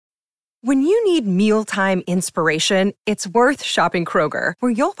When you need mealtime inspiration, it's worth shopping Kroger,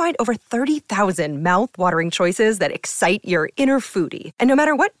 where you'll find over 30,000 mouth-watering choices that excite your inner foodie. And no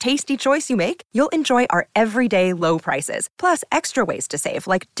matter what tasty choice you make, you'll enjoy our everyday low prices, plus extra ways to save,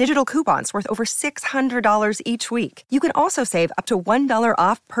 like digital coupons worth over $600 each week. You can also save up to $1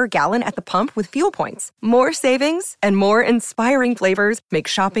 off per gallon at the pump with fuel points. More savings and more inspiring flavors make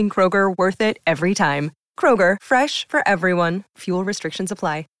shopping Kroger worth it every time. Kroger, fresh for everyone. Fuel restrictions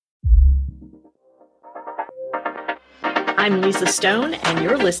apply. I'm Lisa Stone, and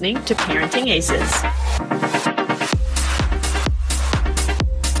you're listening to Parenting Aces.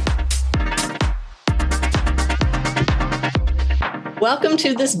 Welcome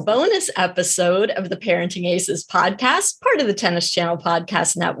to this bonus episode of the Parenting Aces podcast, part of the Tennis Channel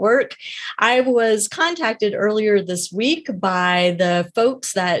Podcast Network. I was contacted earlier this week by the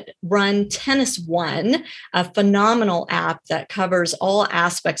folks that run Tennis One, a phenomenal app that covers all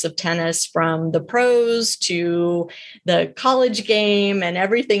aspects of tennis, from the pros to the college game and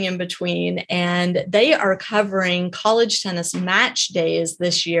everything in between. And they are covering college tennis match days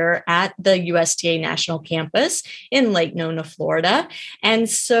this year at the USTA National Campus in Lake Nona, Florida. And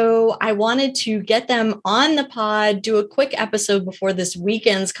so I wanted to get them on the pod, do a quick episode before this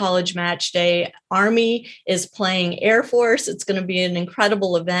weekend's college match day. Army is playing Air Force. It's going to be an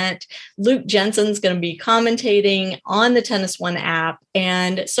incredible event. Luke Jensen's going to be commentating on the Tennis One app.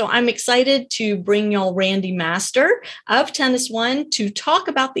 And so I'm excited to bring y'all Randy Master of Tennis One to talk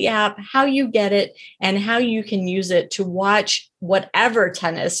about the app, how you get it, and how you can use it to watch whatever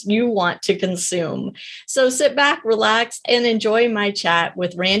tennis you want to consume. So sit back, relax, and enjoy my chat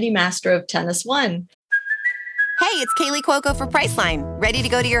with Randy Master of Tennis One. Hey, it's Kaylee Cuoco for Priceline. Ready to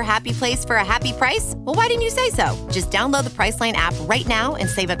go to your happy place for a happy price? Well, why didn't you say so? Just download the Priceline app right now and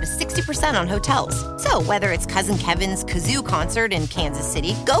save up to 60% on hotels. So whether it's Cousin Kevin's Kazoo Concert in Kansas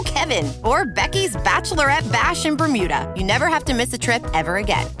City, go Kevin, or Becky's Bachelorette Bash in Bermuda, you never have to miss a trip ever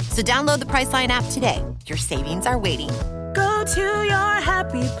again. So download the Priceline app today. Your savings are waiting. Go to your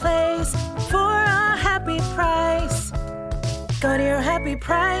happy place for a happy price. Go to your happy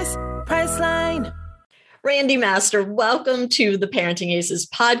price, Priceline. Randy Master, welcome to the Parenting Aces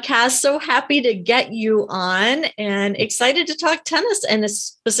podcast. So happy to get you on and excited to talk tennis, and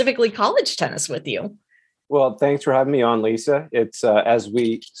specifically college tennis with you. Well, thanks for having me on, Lisa. It's as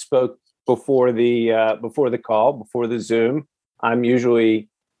we spoke before the call, before the Zoom, I'm usually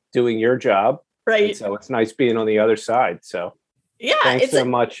doing your job. Right. And so it's nice being on the other side. So yeah, thanks so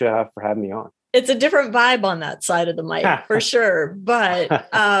much for having me on. It's a different vibe on that side of the mic for sure. But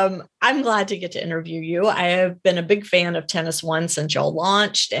I'm glad to get to interview you. I have been a big fan of Tennis One since y'all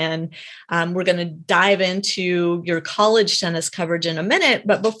launched, and we're going to dive into your college tennis coverage in a minute.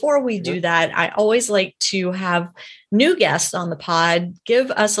 But before we do that, I always like to have new guests on the pod give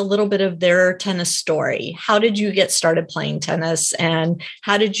us a little bit of their tennis story. How did you get started playing tennis, and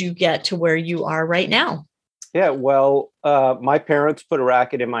how did you get to where you are right now? Yeah, well, my parents put a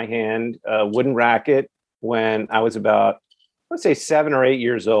racket in my hand, a wooden racket, when I was about, let's say, 7 or 8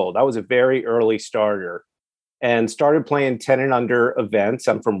 years old. I was a very early starter and started playing 10 and under events.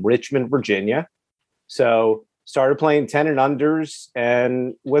 I'm from Richmond, Virginia. So started playing 10 and unders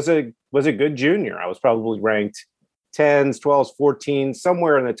and was a good junior. I was probably ranked 10s, 12s, 14s,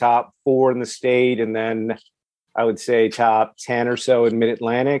 somewhere in the top 4 in the state. And then I would say top 10 or so in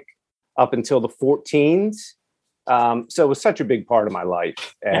Mid-Atlantic up until the 14s. So it was such a big part of my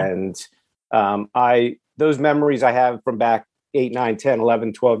life. And those memories I have from back 8, 9, 10,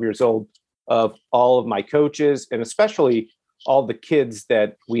 11, 12 years old of all of my coaches, and especially all the kids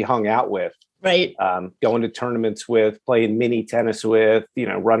that we hung out with, right? Going to tournaments with, playing mini tennis with,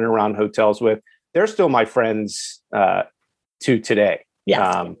 running around hotels with. They're still my friends to today.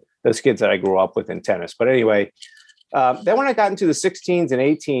 Yeah. Those kids that I grew up with in tennis. But anyway, then when I got into the 16s and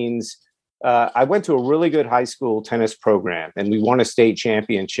 18s, I went to a really good high school tennis program, and we won a state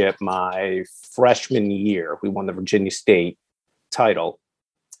championship my freshman year. We won the Virginia State title.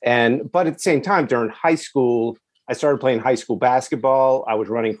 But at the same time, during high school, I started playing high school basketball. I was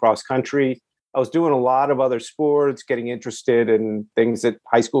running cross country. I was doing a lot of other sports, getting interested in things that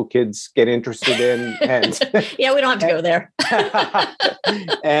high school kids get interested in. And yeah, we don't have to go there.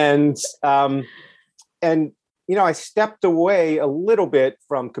 and I stepped away a little bit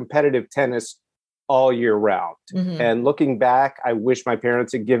from competitive tennis all year round. Mm-hmm. And looking back, I wish my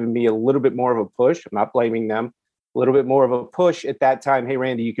parents had given me a little bit more of a push. I'm not blaming them. A little bit more of a push at that time. Hey,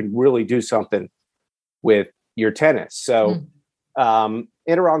 Randy, you can really do something with your tennis. So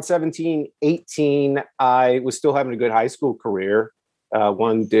at around 17, 18, I was still having a good high school career,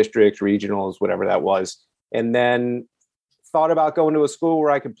 won districts, regionals, whatever that was. And then thought about going to a school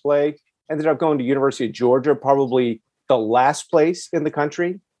where I could play ended up going to University of Georgia, probably the last place in the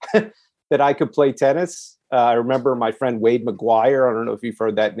country that I could play tennis. I remember my friend Wade McGuire. I don't know if you've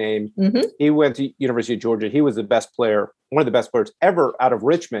heard that name. Mm-hmm. He went to University of Georgia. He was the best player, one of the best players ever out of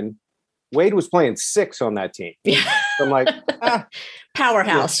Richmond. Wade was playing 6 on that team. Yeah. So I'm like,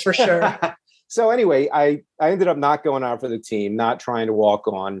 powerhouse for sure. So anyway, I ended up not going out for the team, not trying to walk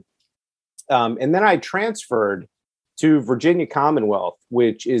on. And then I transferred to Virginia Commonwealth,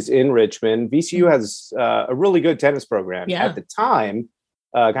 which is in Richmond. VCU has a really good tennis program. Yeah. At the time,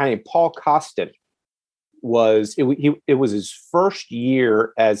 a guy named Paul Costin it was his first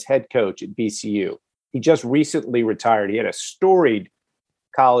year as head coach at VCU. He just recently retired. He had a storied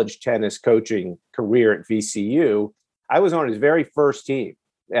college tennis coaching career at VCU. I was on his very first team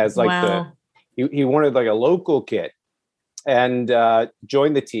as like he wanted like a local kid, and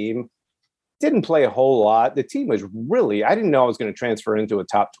joined the team. Didn't play a whole lot. The team was I didn't know I was going to transfer into a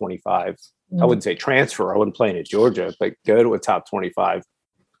top 25. I wouldn't say transfer. I wouldn't play at Georgia, but go to a top 25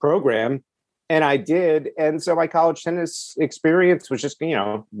 program. And I did. And so my college tennis experience was just,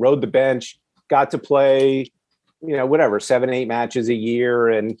 rode the bench, got to play, 7, 8 matches a year.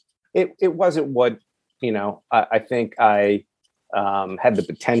 And it wasn't what, I think I had the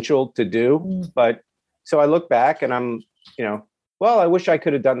potential to do. But so I look back and I'm, I wish I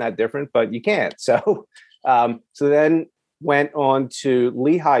could have done that different, but you can't. So, so then went on to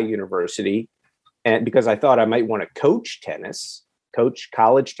Lehigh University, and because I thought I might want to coach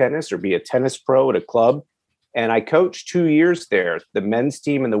college tennis or be a tennis pro at a club. And I coached 2 years there, the men's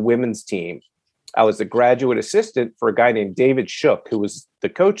team and the women's team. I was the graduate assistant for a guy named David Shook, who was the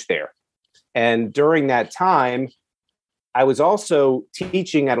coach there. And during that time, I was also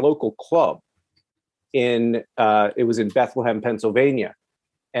teaching at a local club it was in Bethlehem, Pennsylvania.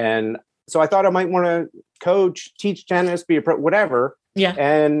 And so I thought I might want to coach, teach tennis, be a pro, whatever. Yeah.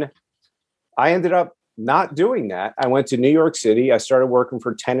 And I ended up not doing that. I went to New York City. I started working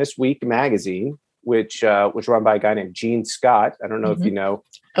for Tennis Week magazine, which was run by a guy named Gene Scott. I don't know if you know.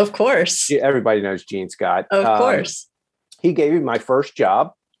 Of course. Everybody knows Gene Scott. Of course. He gave me my first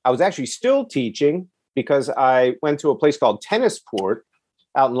job. I was actually still teaching because I went to a place called Tennisport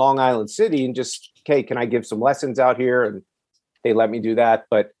out in Long Island City and just, okay, can I give some lessons out here? And they let me do that.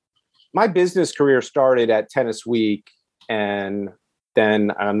 But my business career started at Tennis Week. And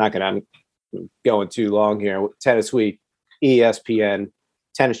then I'm not going to go in too long here. Tennis Week, ESPN,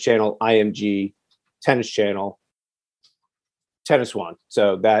 Tennis Channel, IMG, Tennis Channel, Tennis One.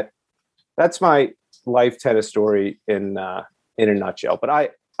 So that's my life tennis story in a nutshell.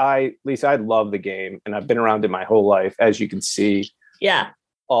 But Lisa, I love the game, and I've been around it my whole life, as you can see. Yeah.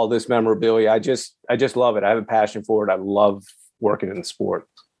 All this memorabilia. I just love it. I have a passion for it. I love working in the sport.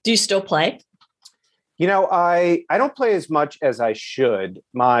 Do you still play? I don't play as much as I should.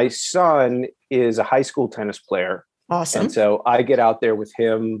 My son is a high school tennis player. Awesome. And so I get out there with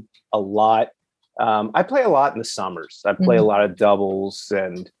him a lot. I play a lot in the summers. I play a lot of doubles,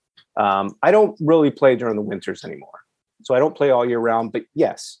 and I don't really play during the winters anymore. So I don't play all year round, but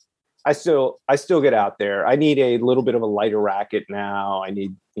yes, I still get out there. I need a little bit of a lighter racket now. I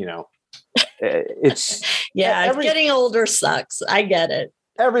need, it's getting older sucks. I get it.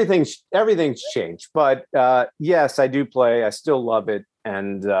 Everything's changed, but yes, I do play. I still love it,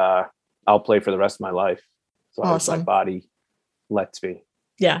 and I'll play for the rest of my life. So awesome. My body lets me.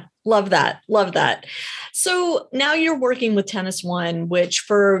 Yeah. Love that. Love that. So now you're working with Tennis One, which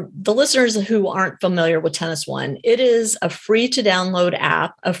for the listeners who aren't familiar with Tennis One, it is a free to download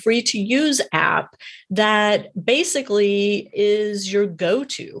app, a free to use app that basically is your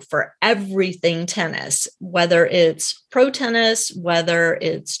go-to for everything tennis, whether it's pro tennis, whether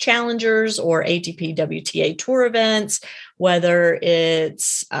it's challengers or ATP WTA tour events, whether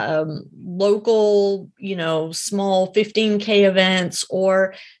it's local, small 15K events,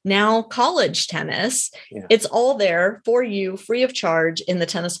 or now college tennis. Yeah. It's all there for you free of charge in the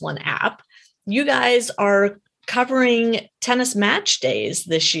Tennis One app. You guys are covering tennis match days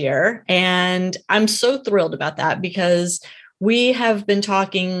this year, and I'm so thrilled about that because we have been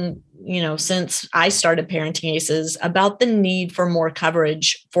talking, since I started Parenting Aces about the need for more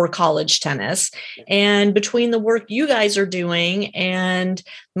coverage for college tennis. And between the work you guys are doing and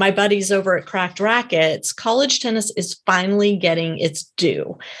my buddies over at Cracked Rackets, college tennis is finally getting its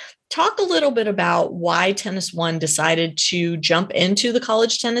due. Talk a little bit about why Tennis One decided to jump into the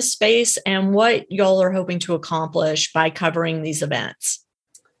college tennis space and what y'all are hoping to accomplish by covering these events.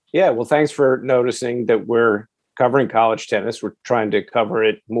 Yeah, well, thanks for noticing that we're covering college tennis. We're trying to cover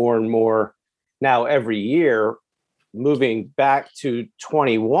it more and more now every year. Moving back to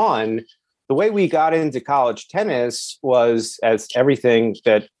 21, the way we got into college tennis was, as everything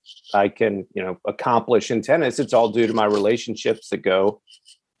that I can, accomplish in tennis, it's all due to my relationships that go.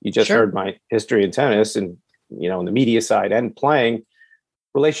 You just heard my history in tennis and, on the media side and playing,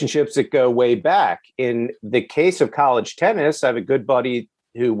 relationships that go way back. In the case of college tennis, I have a good buddy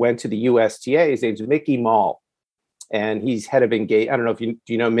who went to the USTA. His name's Mickey Mall, and he's head of engagement. I don't know if do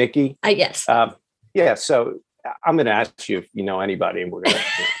you know Mickey? Yes. Yeah. So I'm going to ask you if you know anybody, and we're going to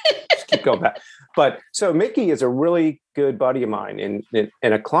just keep going back. But so Mickey is a really good buddy of mine and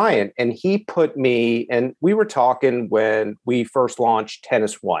a client, and he put me, and we were talking when we first launched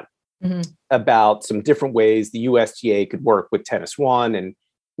Tennis One about some different ways the USTA could work with Tennis One. And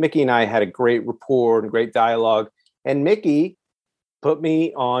Mickey and I had a great rapport and great dialogue. And Mickey put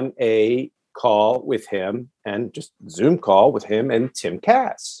me on a call with him, and just Zoom call with him and Tim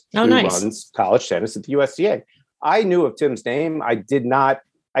Cass, who runs college tennis at the USTA. I knew of Tim's name.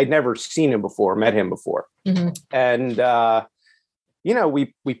 I'd never seen him before, met him before. And,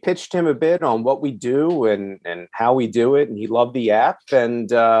 we pitched him a bit on what we do and how we do it. And he loved the app.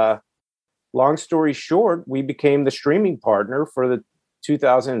 And long story short, we became the streaming partner for the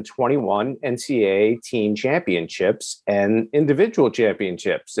 2021 NCAA team championships and individual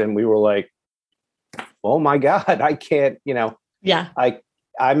championships. And we were like, oh my God, I can't,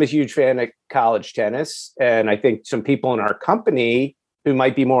 I'm a huge fan of college tennis. And I think some people in our company who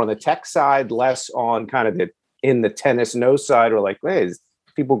might be more on the tech side, less on kind of in the tennis no side, are like, hey, is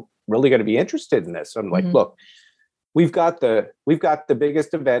people really going to be interested in this? So I'm like, look, we've got the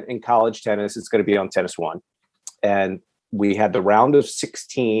biggest event in college tennis. It's going to be on Tennis One. And we had the round of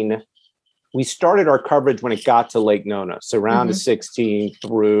 16. We started our coverage when it got to Lake Nona. So round of 16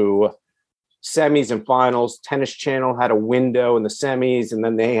 through semis and finals. Tennis Channel had a window in the semis, and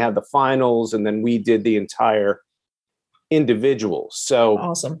then they had the finals, and then we did the entire individuals. So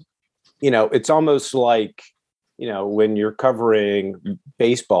awesome. It's almost like, when you're covering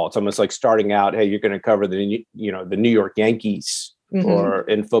baseball, it's almost like starting out, hey, you're going to cover the New York Yankees, or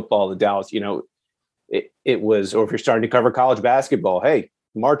in football, the Dallas, it was, or if you're starting to cover college basketball, hey,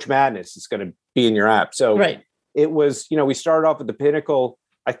 March Madness is going to be in your app. So it was, we started off at the pinnacle.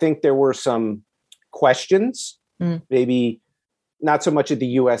 I think there were some questions, maybe not so much at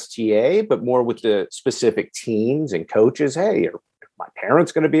the USTA, but more with the specific teams and coaches. Hey, are my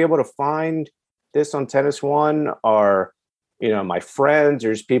parents going to be able to find this on Tennis One? Are, my friends,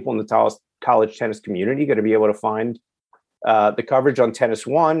 there's people in the college tennis community going to be able to find the coverage on Tennis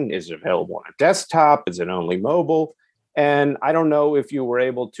One? Is it available on a desktop? Is it only mobile? And I don't know if you were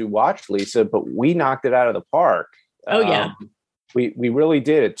able to watch, Lisa, but we knocked it out of the park. Oh, yeah. We really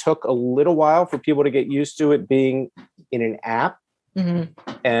did. It took a little while for people to get used to it being in an app.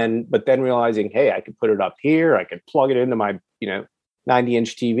 But then realizing, hey, I could put it up here. I could plug it into my,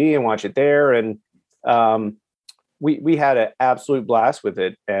 90-inch TV and watch it there. And we had an absolute blast with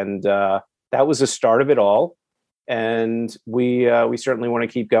it. And that was the start of it all. And we certainly want to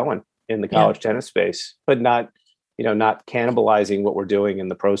keep going in the college tennis space, but not cannibalizing what we're doing in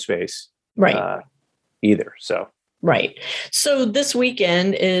the pro space either. So. Right. So this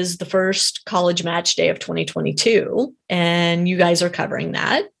weekend is the first college match day of 2022, and you guys are covering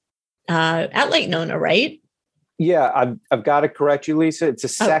that at Lake Nona, right? Yeah, I've got to correct you, Lisa. It's a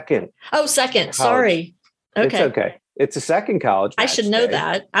second. Oh, second. Sorry. Okay. It's okay. It's a second college match I should know day.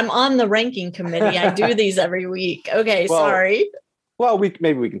 that. I'm on the ranking committee. I do these every week. Okay, sorry. Well,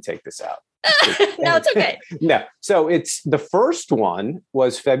 maybe we can take this out. No, it's okay. No. So it's the first one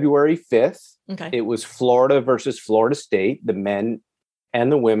was February 5th. Okay. It was Florida versus Florida State, the men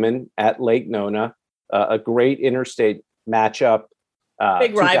and the women at Lake Nona, a great interstate matchup.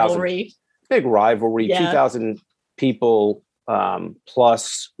 Big rivalry. Yeah. 2,000 people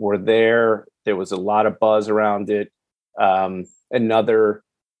plus were there. There was a lot of buzz around it. Another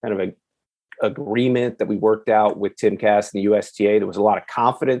kind of a agreement that we worked out with Tim Cass and the USTA. There was a lot of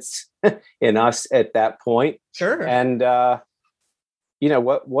confidence in us at that point. Sure. And,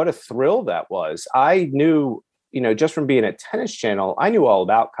 what a thrill that was. I knew, just from being at Tennis Channel, I knew all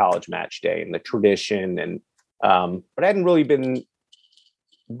about College Match Day and the tradition, and but I hadn't really been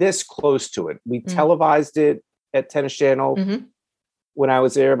this close to it. We televised it at Tennis Channel when I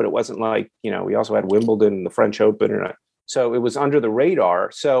was there, but it wasn't like, we also had Wimbledon and the French Open. So it was under the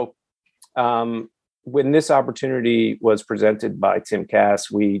radar. So when this opportunity was presented by Tim Cass,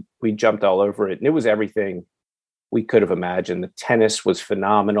 we jumped all over it, and it was everything we could have imagined. The tennis was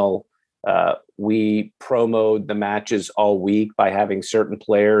phenomenal. We promoted the matches all week by having certain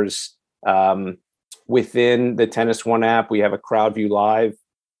players within the Tennis One app. We have a CrowdView Live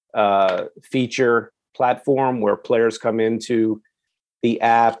feature platform where players come into the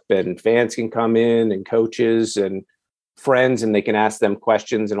app, and fans can come in, and coaches and friends, and they can ask them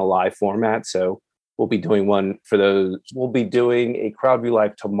questions in a live format. So we'll be doing one for those. We'll be doing a Crowd View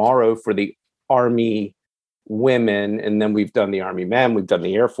Live tomorrow for the Army women, and then we've done the Army men, we've done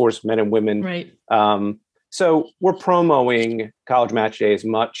the Air Force men and women. Right. So we're promoting College Match Day as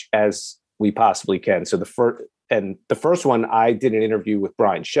much as we possibly can. So the first one, I did an interview with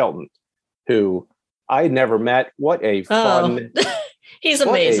Brian Shelton, who I had never met. What a fun! He's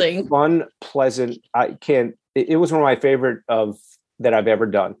amazing. Fun, pleasant. It was one of my favorite that I've ever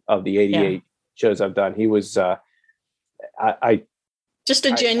done of the 88 shows I've done. He was, just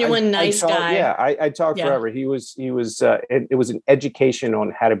a genuine, nice guy. Yeah. I talked forever. It was an education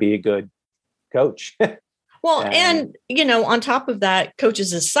on how to be a good coach. Well, and on top of that,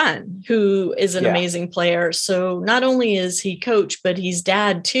 coaches his son, who is an amazing player. So not only is he coach, but he's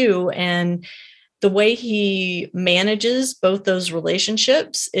dad too. And the way he manages both those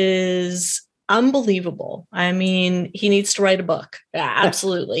relationships is unbelievable. I mean, he needs to write a book.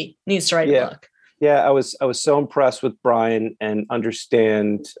 Absolutely needs to write a book. Yeah, I was so impressed with Brian, and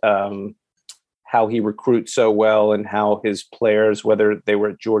understand how he recruits so well, and how his players, whether they were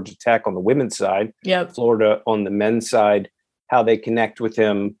at Georgia Tech on the women's side, Florida on the men's side, how they connect with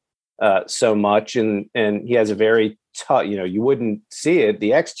him so much. And he has a very tough, you wouldn't see it,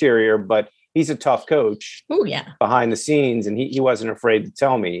 the exterior, but he's a tough coach. Oh yeah, behind the scenes, and he wasn't afraid to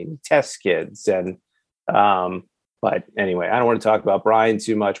tell me, he tests kids. And but anyway, I don't want to talk about Brian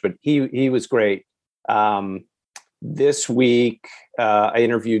too much, but he was great. This week, I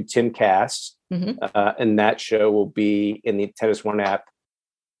interviewed Tim Cass, and that show will be in the Tennis One app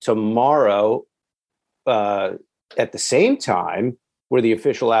tomorrow at the same time. We're the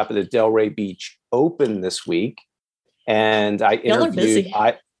official app of the Delray Beach Open this week. And I interviewed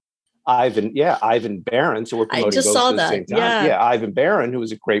Ivan Barron. So we're promoting I just both saw at the that. same time. Yeah, Ivan Barron, who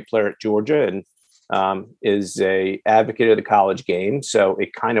was a great player at Georgia and is a advocate of the college game. So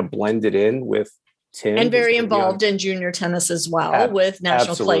it kind of blended in with Tim. And very involved in junior tennis as well with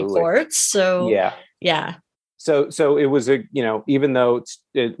national clay courts. So yeah. So it was even though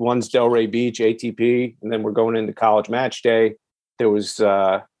one's Delray Beach ATP, and then we're going into College Match Day, there was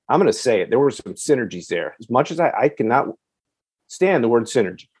I'm going to say it, there were some synergies there. As much as I cannot stand the word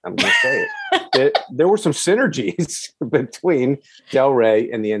synergy, I'm going to say it. There were some synergies between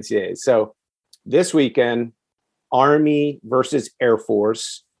Delray and the NCAA. So this weekend, Army versus Air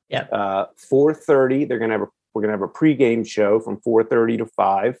Force. 4:30. We're gonna have a pregame show from 4:30 to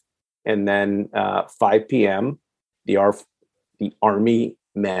 5, and then 5 p.m. The Army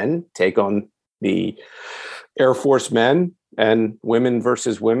men take on the Air Force men, and women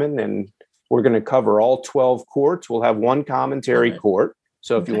versus women. And we're going to cover all 12 courts. We'll have one commentary court.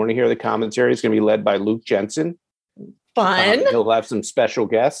 So if you want to hear the commentary, it's going to be led by Luke Jensen. Fun. He'll have some special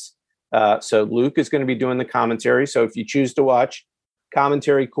guests. So Luke is going to be doing the commentary. So if you choose to watch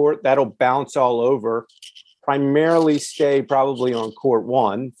commentary court, that'll bounce all over, primarily stay probably on court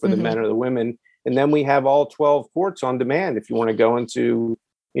 1 for the men or the women. And then we have all 12 courts on demand. If you want to go into,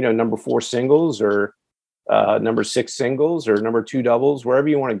 number 4 singles, or number 6 singles, or number 2 doubles, wherever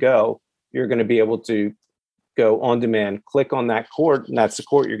you want to go, you're going to be able to go on demand, click on that court, and that's the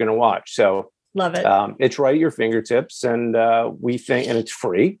court you're going to watch. So love it. It's right at your fingertips, and we think, and it's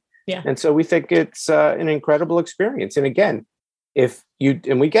free. Yeah. And so we think it's an incredible experience. And again,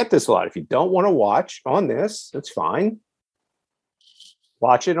 and we get this a lot, if you don't want to watch on this, that's fine.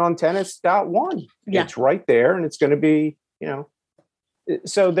 Watch it on tennis.one. Yeah. It's right there, and it's going to be,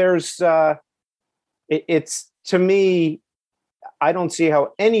 so there's, it's, to me, I don't see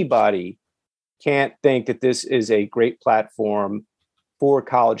how anybody can't think that this is a great platform for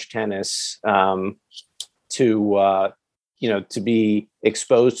college tennis to be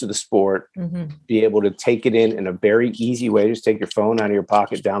exposed to the sport, be able to take it in a very easy way. Just take your phone out of your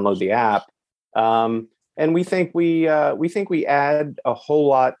pocket, download the app. And we think we add a whole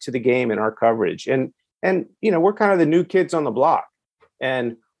lot to the game in our coverage. And we're kind of the new kids on the block,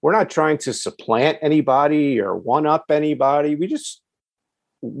 and we're not trying to supplant anybody or one up anybody. We just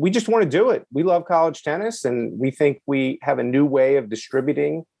want to do it. We love college tennis, and we think we have a new way of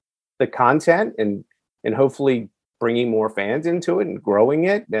distributing the content and hopefully bringing more fans into it and growing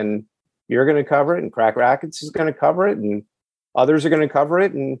it. And you're going to cover it, and Crack Rackets is going to cover it, and others are going to cover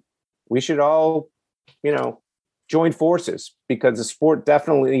it. And we should all, join forces, because the sport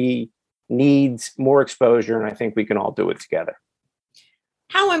definitely needs more exposure. And I think we can all do it together.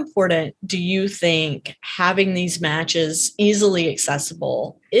 How important do you think having these matches easily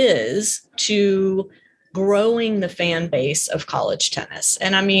accessible is to growing the fan base of college tennis?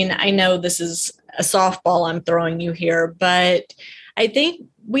 And I mean, I know this is a softball I'm throwing you here, but I think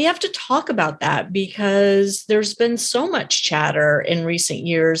we have to talk about that because there's been so much chatter in recent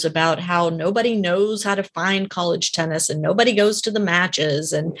years about how nobody knows how to find college tennis and nobody goes to the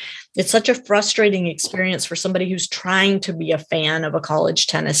matches. And it's such a frustrating experience for somebody who's trying to be a fan of a college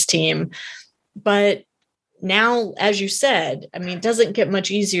tennis team. But now, as you said, I mean, it doesn't get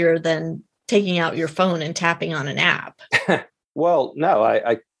much easier than taking out your phone and tapping on an app. Well, no,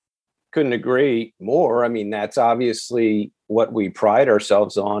 I couldn't agree more. I mean, that's obviously what we pride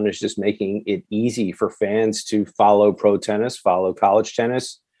ourselves on, is just making it easy for fans to follow pro tennis, follow college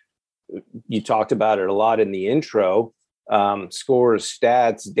tennis. You talked about it a lot in the intro. Scores,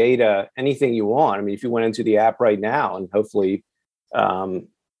 stats, data, anything you want. I mean, if you went into the app right now, and hopefully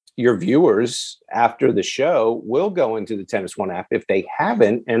your viewers after the show will go into the Tennis One app if they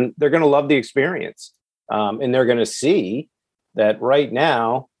haven't, and they're going to love the experience. And they're going to see that right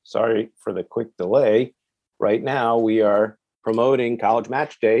now, sorry for the quick delay, right now we are promoting College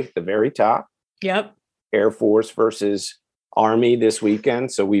Match Day at the very top. Yep. Air Force versus Army this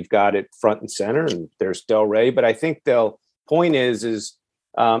weekend. So we've got it front and center, and there's Del Rey. But I think the point is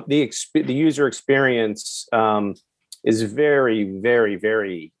the user experience is very, very,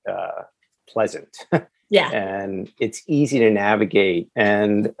 very pleasant. Yeah. And it's easy to navigate.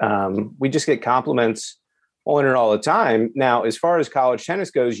 And we just get compliments on it all the time. Now, as far as college tennis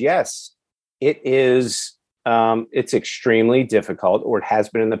goes, yes, it is. It's extremely difficult, or it has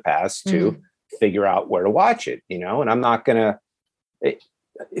been in the past, to figure out where to watch it, and I'm not going to,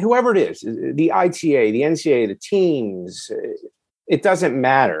 whoever it is, the ITA, the NCAA, the teams, it doesn't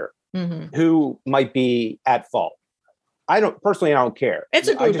matter who might be at fault. I don't care. It's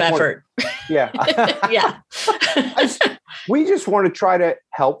a group effort. Yeah. Yeah. We just want to try to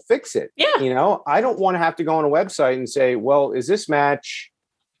help fix it. Yeah. I don't want to have to go on a website and say, well, is this match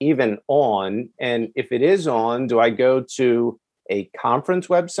even on? And if it is on, do I go to a conference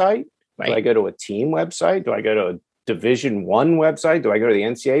website? Right. Do I go to a team website? Do I go to a Division I website? Do I go to the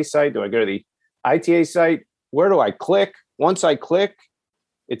NCAA site? Do I go to the ITA site? Where do I click? Once I click,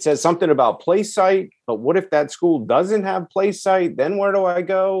 it says something about play site, but what if that school doesn't have play site? Then where do I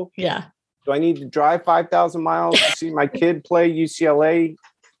go? Yeah. Do I need to drive 5,000 miles to see my kid play UCLA?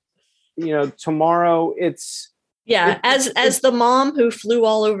 Tomorrow. As the mom who flew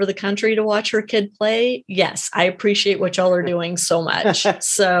all over the country to watch her kid play, yes, I appreciate what y'all are doing so much.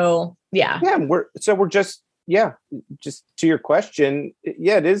 So yeah. Yeah, we're just to your question,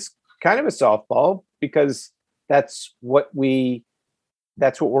 it is kind of a softball, because that's what we're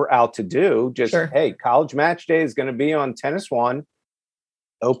out to do. Just sure. Hey, College Match Day is going to be on Tennis One.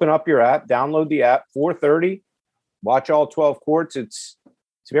 Open up your app, download the app, 4:30, watch all 12 courts. It's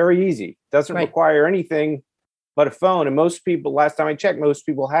very easy. Doesn't require anything but a phone. And most people, last time I checked, most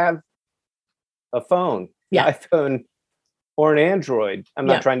people have a phone, iPhone or an Android. I'm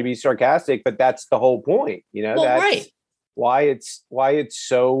not trying to be sarcastic, but that's the whole point. That's why it's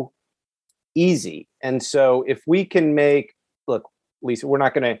so easy. And so if we can look, Lisa, we're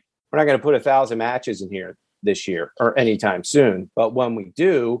not going to put 1,000 matches in here this year or anytime soon. But when we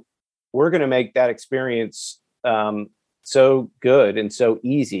do, we're going to make that experience so good and so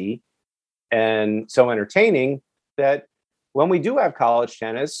easy and so entertaining that when we do have college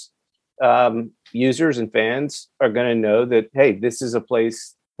tennis, users and fans are going to know that, hey, this is a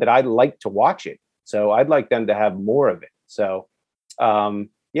place that I'd like to watch it. So I'd like them to have more of it. So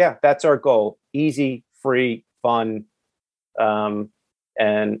that's our goal. Easy, free, fun.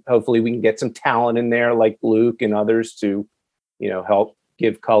 And hopefully we can get some talent in there like Luke and others to, help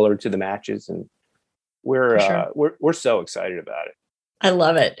give color to the matches. And we're so excited about it. I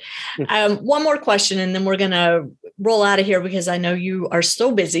love it. One more question, and then we're going to roll out of here because I know you are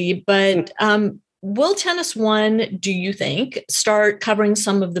so busy, but will Tennis One, do you think, start covering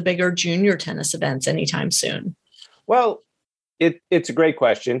some of the bigger junior tennis events anytime soon? Well, it's a great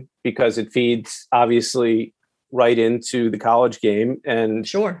question because it feeds obviously right into the college game. And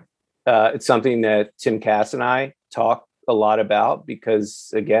sure, it's something that Tim Cass and I talk a lot about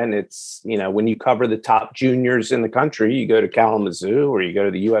because, again, it's, when you cover the top juniors in the country, you go to Kalamazoo or you go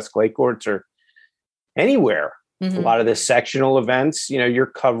to the U.S. clay courts or anywhere. A lot of the sectional events, you're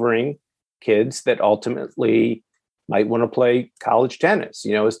covering kids that ultimately might want to play college tennis,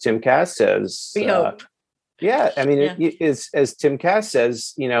 as Tim Cass says. We hope. Yeah. I mean, it is, as Tim Cass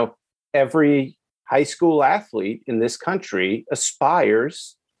says, every high school athlete in this country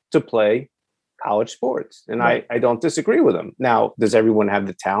aspires to play college sports. And I don't disagree with him. Now, does everyone have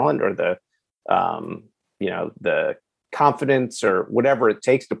the talent or the confidence or whatever it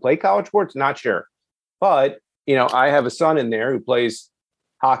takes to play college sports? Not sure. But, I have a son in there who plays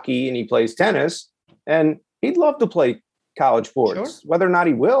hockey and he plays tennis, and he'd love to play college sports. Sure. Whether or not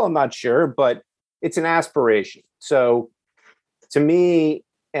he will, I'm not sure, but it's an aspiration. So to me,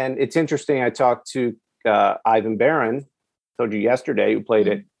 and it's interesting, I talked to Ivan Barron, told you yesterday, who played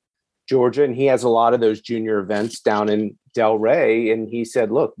at Georgia, and he has a lot of those junior events down in Delray. And he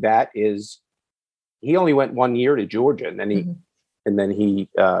said, look, he only went 1 year to Georgia, and then he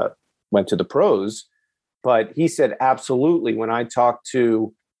went to the pros. But he said, absolutely, when I talk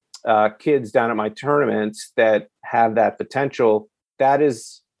to kids down at my tournaments that have that potential, that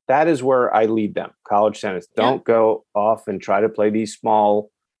is where I lead them. College tennis. Don't go off and try to play these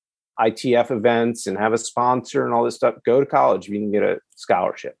small ITF events and have a sponsor and all this stuff. Go to college if you can get a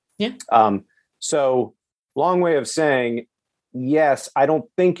scholarship. Yeah. So long way of saying, yes, I don't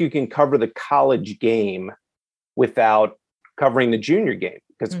think you can cover the college game without covering the junior game,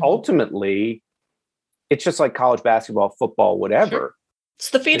 because ultimately it's just like college basketball, football, whatever. Sure. It's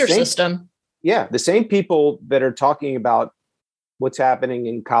the feeder system. Yeah. The same people that are talking about what's happening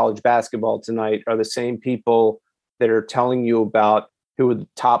in college basketball tonight are the same people that are telling you about who are the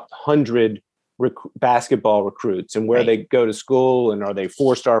top 100 basketball recruits and where they go to school, and are they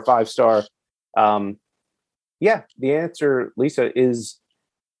 4-star, 5-star? The answer, Lisa, is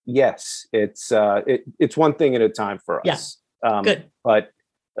yes. It's one thing at a time for us. Good. But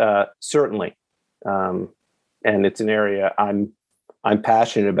certainly, and it's an area I'm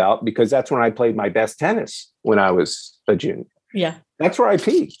passionate about, because that's when I played my best tennis when I was a junior. Yeah. That's where I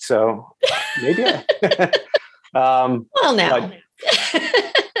peaked. So maybe well, now.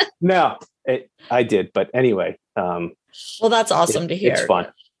 No, I did. But anyway. Well, that's awesome to hear. It's fun.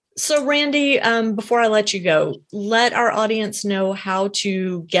 So, Randy, before I let you go, let our audience know how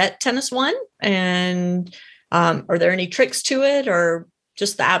to get Tennis One. And are there any tricks to it, or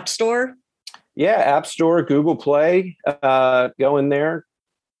just the App Store? Yeah, App Store, Google Play. Go in there,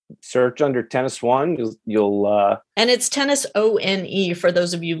 search under Tennis One. You'll and it's Tennis ONE for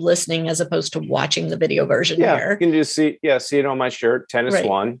those of you listening, as opposed to watching the video version here. You can just see it on my shirt, Tennis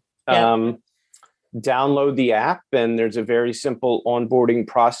One. Yeah. Download the app, and there's a very simple onboarding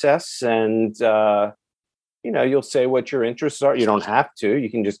process. And you'll say what your interests are. You don't have to. You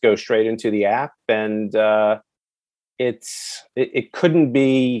can just go straight into the app, and it couldn't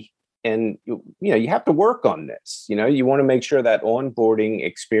be. And you have to work on this. You want to make sure that onboarding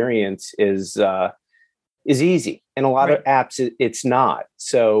experience is easy. And a lot of apps, it's not.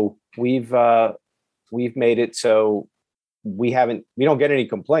 So we've made it so we don't get any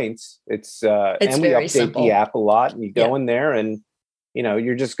complaints. It's and we very update simple. the app a lot, and you go in there, and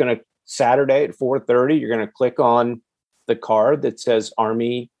you're just going to Saturday at 4:30, you're going to click on the card that says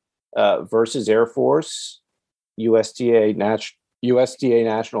Army versus Air Force, USTA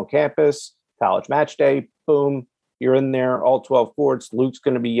National Campus, College Match Day. Boom, you're in there, all 12 courts. Luke's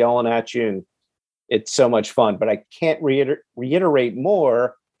going to be yelling at you, and it's so much fun. But I can't reiterate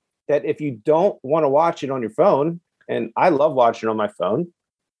more that if you don't want to watch it on your phone, and I love watching it on my phone,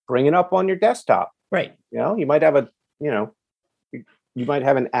 bring it up on your desktop. Right. You might have you might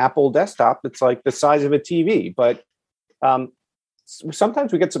have an Apple desktop that's like the size of a TV, but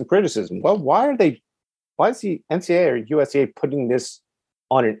sometimes we get some criticism. Well, why is the NCAA or USTA putting this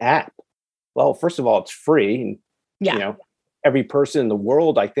on an app? Well, first of all, it's free. And, every person in the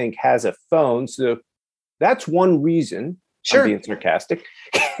world, I think, has a phone. So that's one reason. Sure. I'm being sarcastic.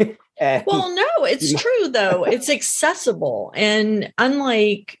 Well, no, it's true, though. It's accessible. And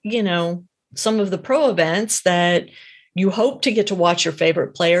unlike, some of the pro events that you hope to get to watch your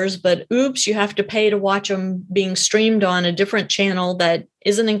favorite players, but oops, you have to pay to watch them being streamed on a different channel that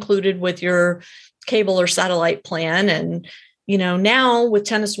isn't included with your cable or satellite plan. And, now with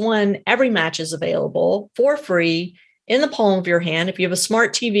Tennis One, every match is available for free in the palm of your hand. If you have a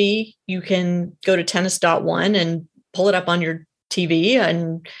smart TV, you can go to tennis.one and pull it up on your TV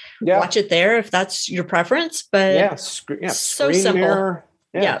and watch it there if that's your preference. But so simple.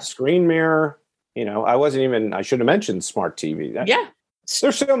 Mirror, screen mirror. I should have mentioned smart TV.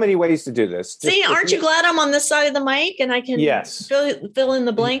 There's so many ways to do this. See, aren't you glad I'm on this side of the mic and I can fill in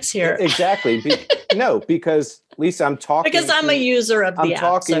the blanks here? Exactly. Because Lisa, I'm talking because I'm a user of the app. I'm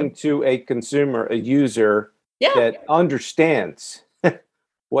talking to a consumer, a user that understands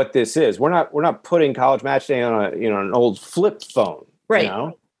what this is. We're not putting College Match Day on an old flip phone,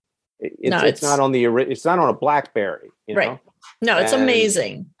 right? It's not on it's not on a BlackBerry, right? No, it's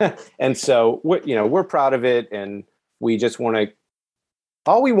amazing. And so we're proud of it, and we just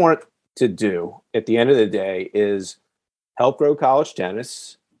all we want to do at the end of the day is help grow college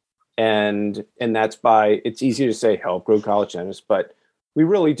tennis. And that's it's easy to say help grow college tennis, but we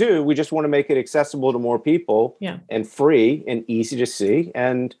really do. We just want to make it accessible to more people and free and easy to see.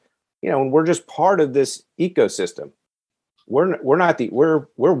 And, we're just part of this ecosystem. we're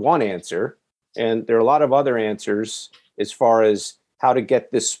one answer, and there are a lot of other answers as far as how to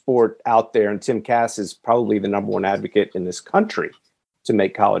get this sport out there. And Tim Cass is probably the number one advocate in this country to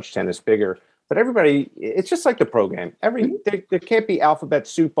make college tennis bigger. But everybody, it's just like the pro game. There can't be alphabet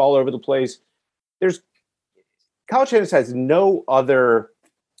soup all over the place. College tennis has no other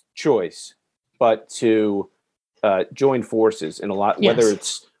choice but to join forces in a lot.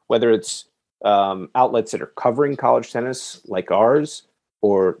 Yes. Whether it's outlets that are covering college tennis like ours,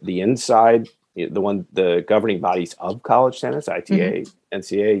 or the inside, the governing bodies of college tennis, ITA,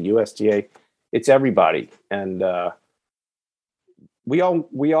 NCAA, USTA. It's everybody, and we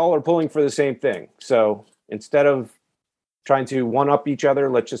all are pulling for the same thing. So instead of trying to one up each other,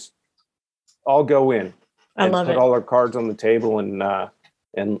 let's just all go in and put all our cards on the table,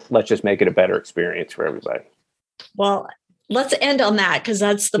 and let's just make it a better experience for everybody. Well, let's end on that, because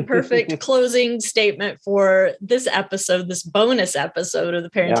that's the perfect closing statement for this episode, this bonus episode of the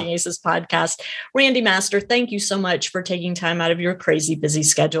Parenting Aces podcast. Randy Master, thank you so much for taking time out of your crazy busy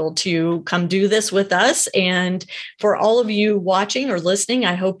schedule to come do this with us. And for all of you watching or listening,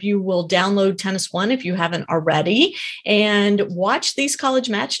 I hope you will download Tennis One if you haven't already, and watch these college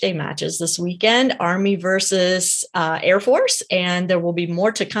match day matches this weekend, Army versus Air Force, and there will be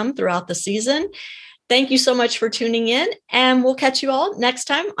more to come throughout the season. Thank you so much for tuning in, and we'll catch you all next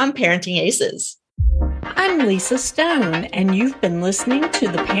time on Parenting Aces. I'm Lisa Stone, and you've been listening to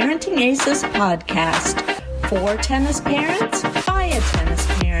the Parenting Aces podcast. For tennis parents, by a tennis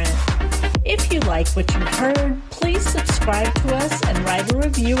parent. If you like what you've heard, please subscribe to us and write a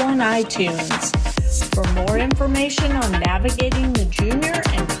review on iTunes. For more information on navigating the junior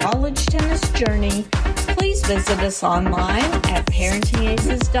and college tennis journey, please visit us online at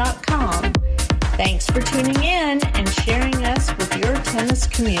parentingaces.com. Thanks for tuning in and sharing us with your tennis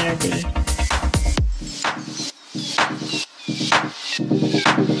community.